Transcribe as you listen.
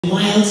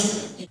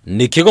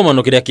Ni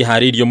KIGOMANO kiria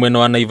kiharirio mwena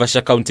wa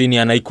Naivasha kaunti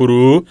ya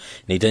Naikuru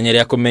ni itenya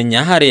ria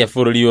kumenya haria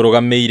bururi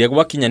urugameire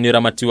gwakinyania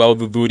uramati wa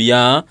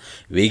uthuthuria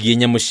wigie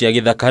nyamu cia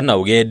githaka na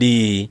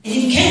ugendi.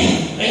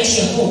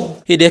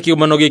 Hindi ya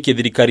KIGOMANO giki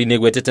thirikari ni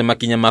gwetete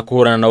makinya ma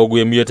kuhurana na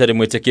UGWIMI utari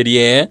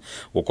mwitikirie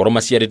gukorwo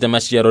maciarite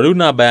maciaro riu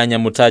namba ya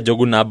nyamu ta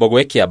njogu na mbogo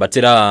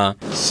ikiambatira.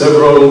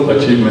 Several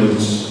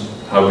achievements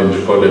have been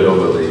recorded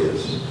over the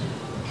years.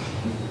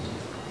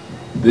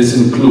 This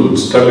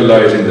includes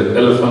stabilizing the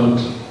elephant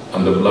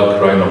and the black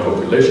rhino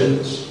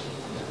populations,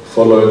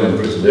 following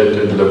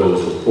unprecedented levels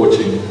of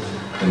poaching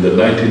in the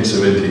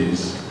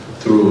 1970s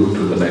through to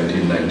the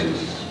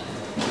 1990s.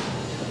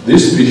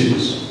 These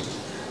species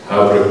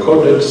have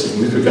recorded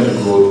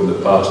significant growth in the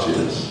past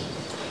years,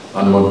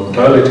 and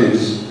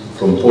mortalities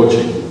from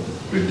poaching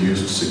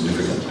reduced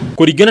significantly.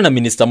 Kuringana na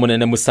MINISTA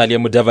MUNENE MUSALIA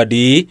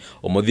MUDAVADI,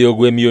 umuthi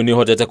UGWIMI ni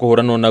hotete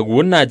kuhurana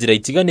naguo na njira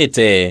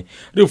itiganite.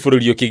 Riu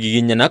bururi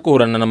ukigiginya na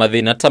kuhurana na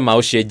mathina ta ma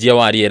ucenjia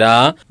wa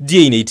riera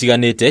njia-ini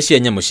itiganite cia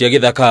nyamu cia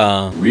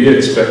githaka. We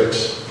expect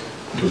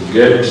to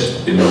get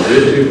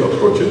innovative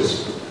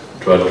approaches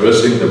to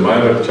addressing the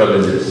myriad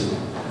challenges,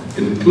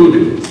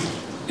 including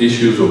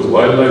issues of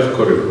wildlife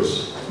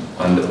corridors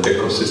and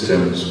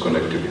ecosystems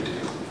connectivity.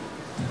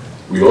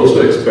 We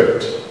also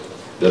expect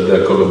that they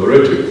are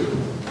collaborative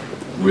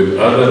with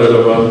other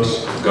relevant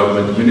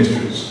government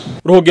ministries.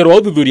 Ruhonge rwa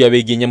uthuthuria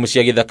wigie nyamu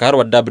cia githaka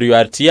rwa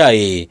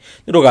WRTI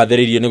ni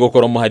rugatheririo ni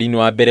gukorwo muharini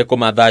wa mbere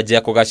kumathanja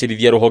ya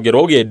kugacirithia ruhonge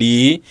rwa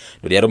ugendi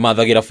ruria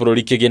rumathagira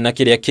bururi kigina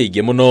kiria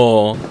kiingi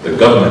muno. The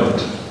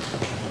government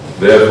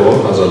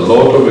therefore has a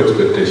lot of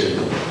expectation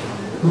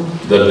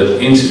that the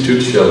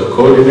institute shall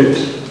coordinate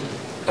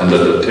and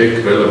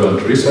undertake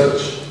relevant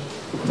research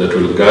that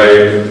will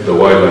guide the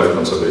wildlife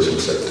conservation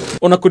sector.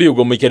 Ona kuri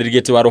ugo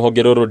muikiririgiti wa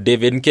ruhonge ruru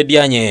David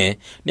Nkedianye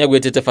ni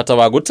agwetete bata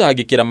wa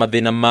gutangikira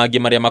mathina mangi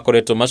maria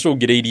makoretwo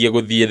macungiriirie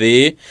guthie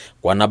thi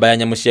kwa namba ya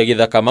nyamu cia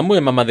githaka. Mamwe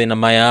ma mathina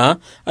maya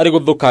ari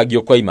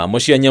guthukagio kwa imamo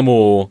cia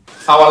nyamu.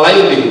 Our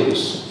livelihoods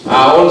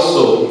are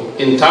also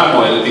in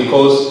turmoil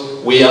because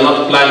we are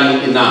not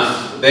planning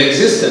enough. The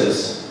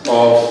existence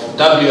of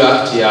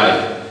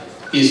WRTI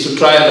is to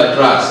try and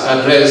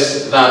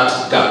address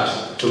that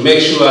gap, to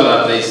make sure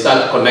that there is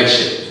that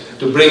connection,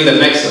 to bring the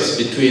nexus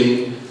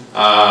between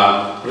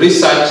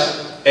research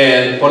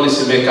and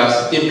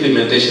policymakers'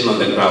 implementation on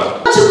the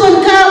ground. To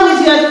concur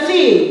with your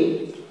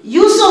theme,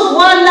 use of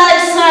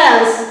wildlife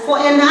science for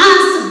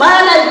enhanced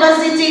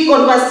biodiversity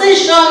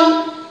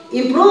conservation,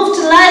 improved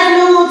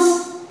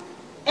livelihoods,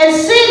 and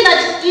say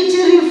that it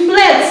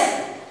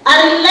reflects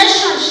a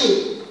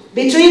relationship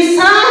between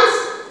science,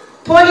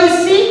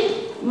 policy,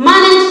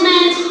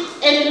 management,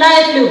 and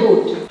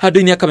livelihood.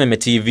 Hadu-ini ya Kameme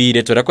TV,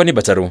 retora kwa ni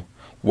Bataru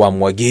wa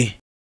Mwagi.